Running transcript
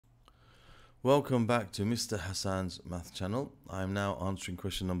Welcome back to Mr. Hassan's Math channel. I am now answering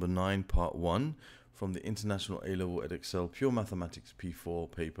question number 9, part 1 from the International A-Level Edexcel Pure Mathematics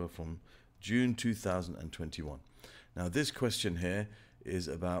P4 paper from June 2021. Now this question here is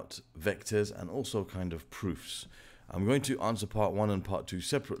about vectors and also kind of proofs. I'm going to answer part 1 and part 2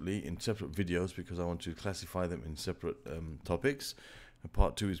 separately in separate videos because I want to classify them in separate topics. And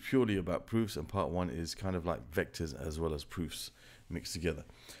part 2 is purely about proofs and part 1 is kind of like vectors as well as proofs mixed together.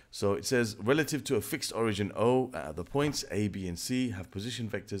 So it says, relative to a fixed origin O, the points A, B, and C have position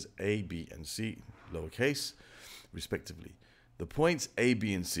vectors A, B, and C, lowercase, respectively. The points A,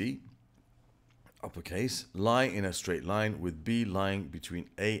 B, and C, uppercase, lie in a straight line with B lying between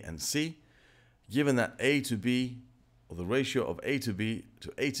A and C. Given that A to B, or the ratio of A to B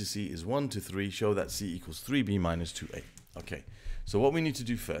to A to C is 1 to 3, show that C equals 3B minus 2A. Okay, so what we need to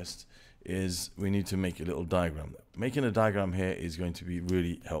do first is we need to make a little diagram. Making a diagram here is going to be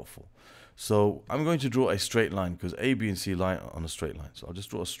really helpful. So I'm going to draw a straight line because A, B, and C lie on a straight line. So I'll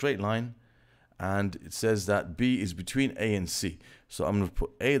just draw a straight line, and it says that B is between A and C. So I'm going to put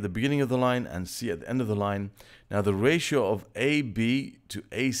A at the beginning of the line and C at the end of the line. Now the ratio of AB to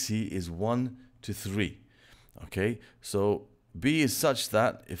AC is 1 to 3. Okay, so B is such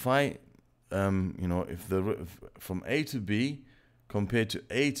that if I, from A to B compared to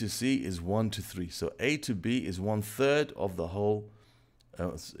A to C is 1 to 3. So A to B is 1/3 of the whole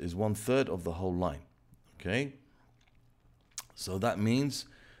line. Okay. So that means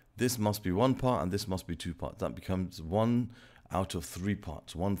this must be 1 part and this must be 2 parts. That becomes 1 out of 3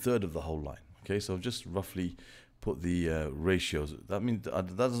 parts, 1/3 of the whole line. Okay. So just roughly put the ratios. That means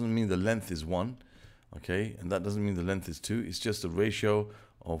that doesn't mean the length is 1. Okay, and that doesn't mean the length is 2. It's just a ratio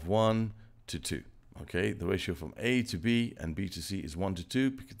of 1 to 2. Okay, the ratio from A to B and B to C is 1 to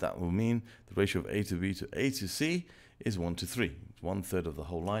 2, because that will mean the ratio of A to B to A to C is 1 to 3. It's 1/3 of the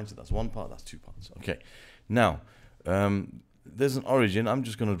whole line, so that's 1 part, that's 2 parts. Okay, now there's an origin. I'm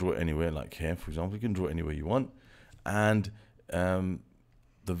just going to draw it anywhere, like here, for example. You can draw it anywhere you want, and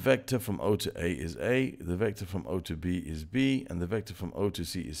the vector from O to A is A, the vector from O to B is B, and the vector from O to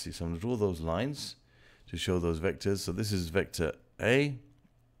C is C. So I'm going to draw those lines to show those vectors. So this is vector A,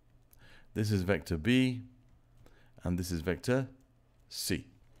 this is vector B, and this is vector C.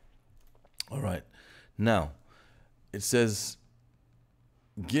 All right. Now, it says,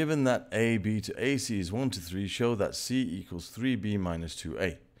 given that AB to AC is 1 to 3, show that C equals 3B minus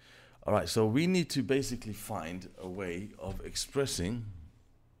 2A. All right, so we need to basically find a way of expressing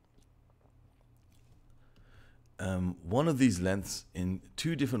one of these lengths in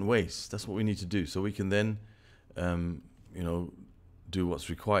 2 different ways. That's what we need to do, so we can then, do what's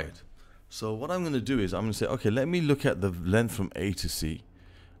required. So what I'm going to do is I'm going to say, okay, let me look at the length from A to C,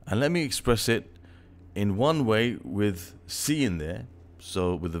 and let me express it in one way with C in there,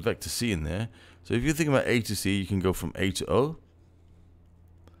 so with the vector C in there. So if you think about A to C, you can go from A to O,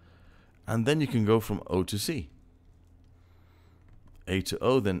 and then you can go from O to C. A to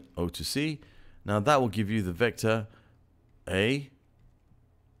O, then O to C. Now that will give you the vector A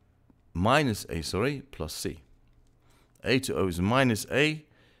minus A, plus C. A to O is minus A,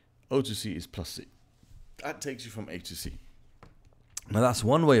 O to C is plus C. That takes you from A to C. Now that's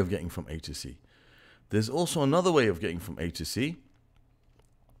one way of getting from A to C. There's also another way of getting from A to C.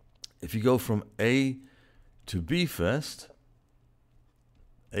 If you go from A to B first,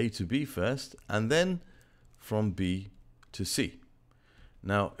 and then from B to C.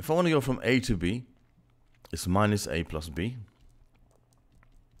 Now, if I want to go from A to B, it's minus A plus B.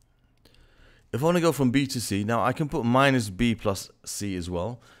 If I want to go from B to C, now I can put minus B plus C as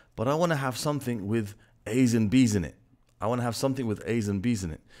well, but I want to have something with A's and B's in it. And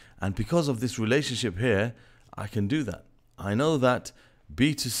because of this relationship here, I can do that. I know that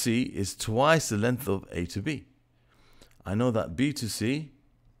B to C is twice the length of A to B. I know that B to C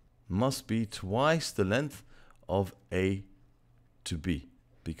must be twice the length of A to B,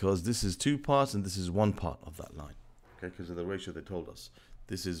 because this is 2 parts and this is 1 part of that line. Okay, because of the ratio they told us.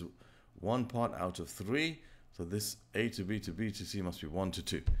 This is 1 part out of 3. So this A to B to B to C must be 1 to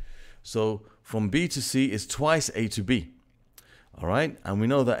 2. So from B to C is twice A to B. All right, and we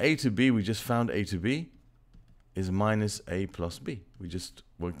know that A to B, we just found A to B is minus A plus B. We just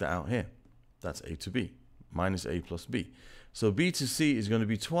worked that out here. That's A to B, minus A plus B. So B to C is going to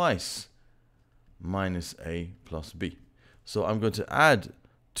be twice minus A plus B. So I'm going to add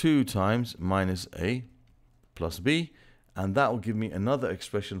 2 times minus A plus B, and that will give me another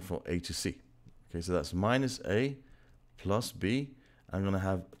expression for A to C. Okay, so that's minus A plus B. I'm going to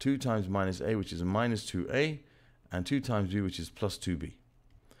have 2 times minus A, which is minus 2A, and 2 times B, which is plus 2B.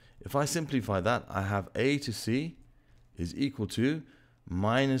 If I simplify that, I have A to C is equal to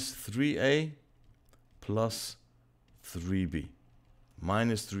minus 3a plus 3b.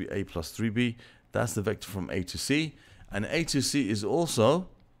 Minus 3a plus 3b, that's the vector from A to C. And A to C is also,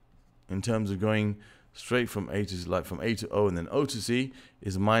 in terms of going straight from A to, like from A to O and then O to C,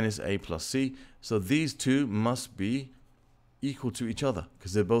 is minus a plus c. So these two must be equal to each other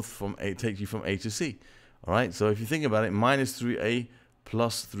because they're both from A, take you from A to C. All right, so if you think about it, minus 3a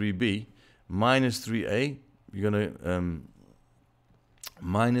plus 3b, minus 3a, you're going to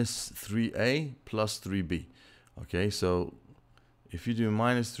minus 3a plus 3b. Okay, so if you do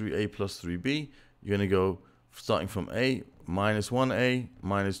minus 3a plus 3b, you're going to go starting from A, minus 1a,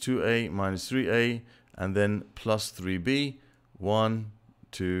 minus 2a, minus 3a, and then plus 3b, 1,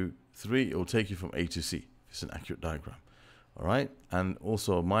 2, 3. It will take you from A to C. It's an accurate diagram. All right, and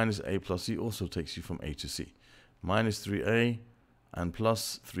also minus a plus c also takes you from A to C. Minus 3a and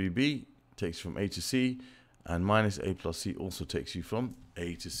plus 3b takes you from A to C, and minus a plus c also takes you from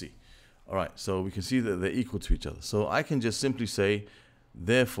A to C. All right, so we can see that they're equal to each other. So I can just simply say,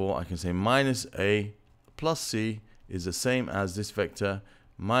 therefore, I can say minus a plus c is the same as this vector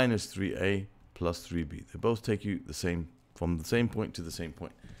minus 3a plus 3b. They both take you the same, from the same point to the same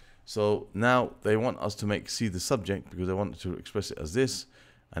point. So now they want us to make C the subject because they want to express it as this.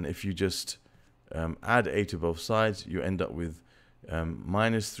 And if you just add a to both sides, you end up with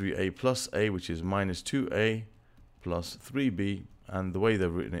minus 3a plus a, which is minus 2a plus 3b. And the way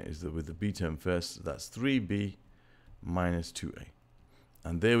they've written it is that with the b term first, that's 3b minus 2a.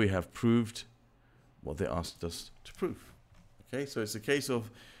 And there we have proved what they asked us to prove. Okay, so it's a case of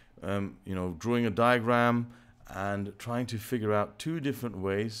drawing a diagram and trying to figure out two different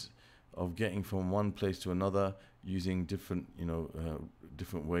ways of getting from one place to another using different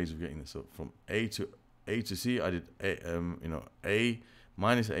different ways of getting this. So from A to C, I did A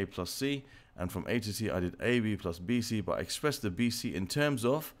minus a plus c, and from A to C I did AB plus BC, but I expressed the BC in terms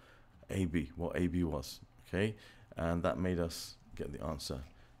of AB, what AB was. Okay, and that made us get the answer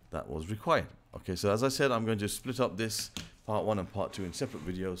that was required. Okay, so as I said, I'm going to split up this part 1 and part 2 in separate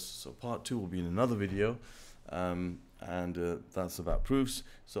videos. So part 2 will be in another video, and that's about proofs.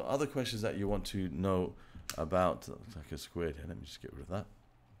 So other questions that you want to know about, looks like a squared here, let me just get rid of that.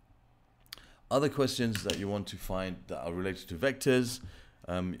 Other questions that you want to find that are related to vectors,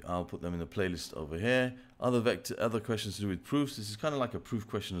 I'll put them in the playlist over here. Other questions to do with proofs, this is kind of like a proof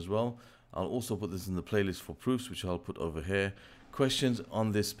question as well. I'll also put this in the playlist for proofs, which I'll put over here. Questions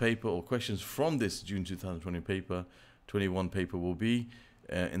on this paper or questions from this June 2020 paper, 21 paper will be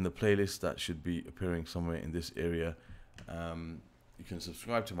in the playlist that should be appearing somewhere in this area. You can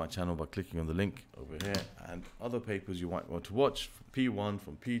subscribe to my channel by clicking on the link over here, and other papers you might want to watch from P1,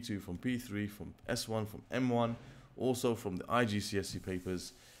 from P2, from P3, from S1, from M1, also from the IGCSE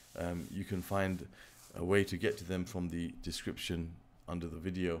papers. You can find a way to get to them from the description under the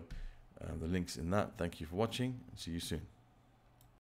video, the links in that. Thank you for watching, and see you soon.